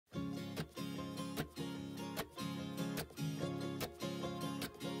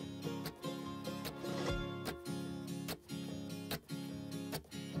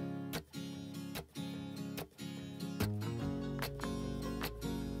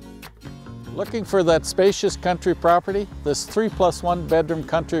Looking for that spacious country property? This 3+1 bedroom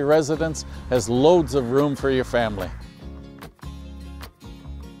country residence has loads of room for your family.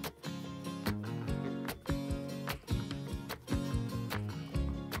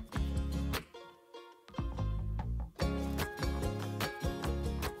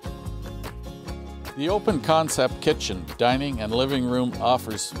 The open concept kitchen, dining, and living room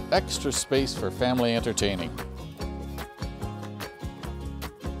offers extra space for family entertaining.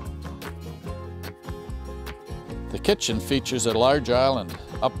 The kitchen features a large island,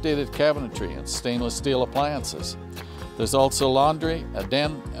 updated cabinetry, and stainless steel appliances. There's also laundry, a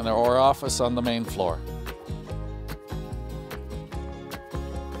den, and our office on the main floor.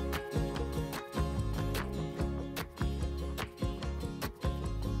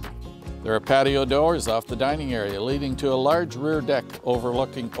 There are patio doors off the dining area leading to a large rear deck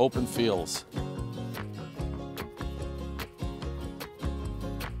overlooking open fields.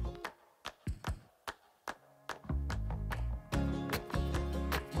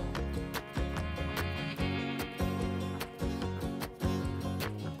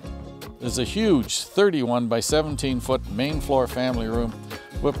 There's a huge 31 by 17 foot main floor family room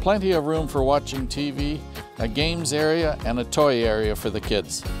with plenty of room for watching TV, a games area, and a toy area for the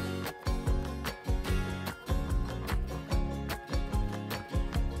kids.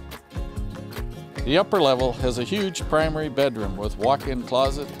 The upper level has a huge primary bedroom with walk-in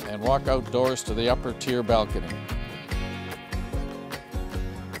closet and walk-out doors to the upper tier balcony.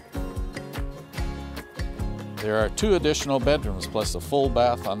 There are 2 additional bedrooms plus a full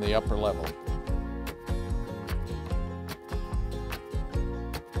bath on the upper level.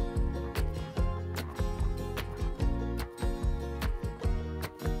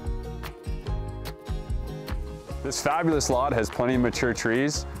 This fabulous lot has plenty of mature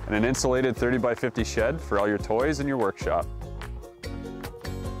trees and an insulated 30 by 50 shed for all your toys and your workshop.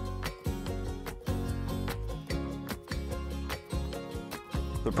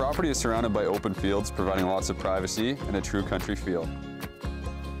 The property is surrounded by open fields, providing lots of privacy and a true country feel.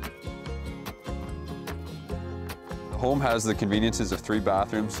 The home has the conveniences of 3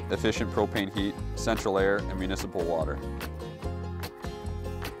 bathrooms, efficient propane heat, central air, and municipal water.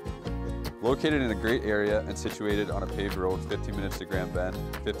 Located in a great area and situated on a paved road 15 minutes to Grand Bend,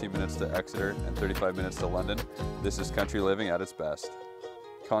 15 minutes to Exeter, and 35 minutes to London, this is country living at its best.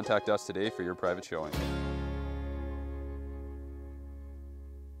 Contact us today for your private showing.